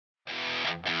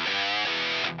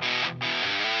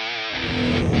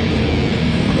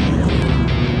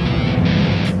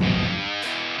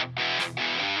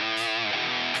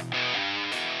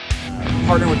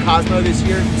partnering with Cosmo this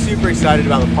year. Super excited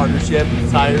about the partnership with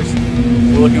tires.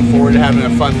 We're looking forward to having a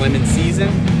fun lemon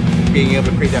season, being able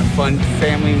to create that fun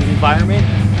family environment,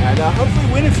 and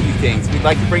hopefully win a few things. We'd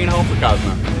like to bring it home for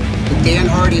Cosmo. Dan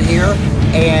Hardy here,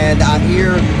 and I'm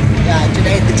here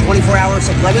today at the 24 Hours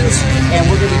of Lemons, and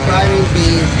we're going to be driving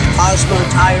the Cosmo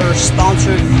Tire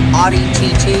sponsored Audi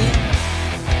TT.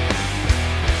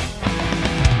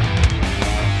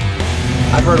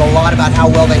 I've heard a lot about how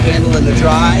well they handle in the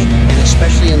dry, and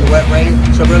especially in the wet rain,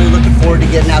 so I'm really looking forward to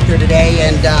getting out there today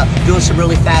and doing some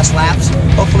really fast laps.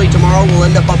 Hopefully tomorrow we'll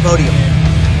end up on podium.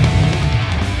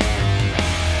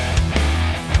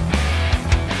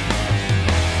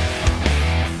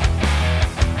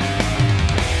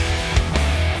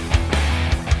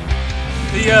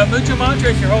 The Mucho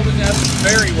Montres are holding up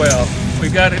very well.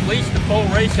 We've got at least a full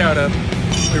race out of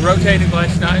them. We rotated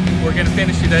last night. We're going to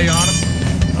finish today on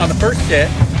them, on the first set,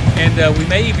 and we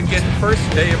may even get the first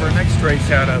day of our next race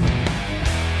out of them.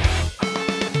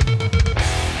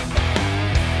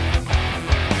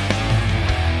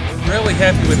 We're really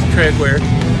happy with the tread wear.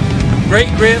 Great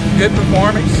grip, good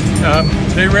performance.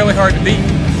 They're really hard to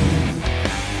beat.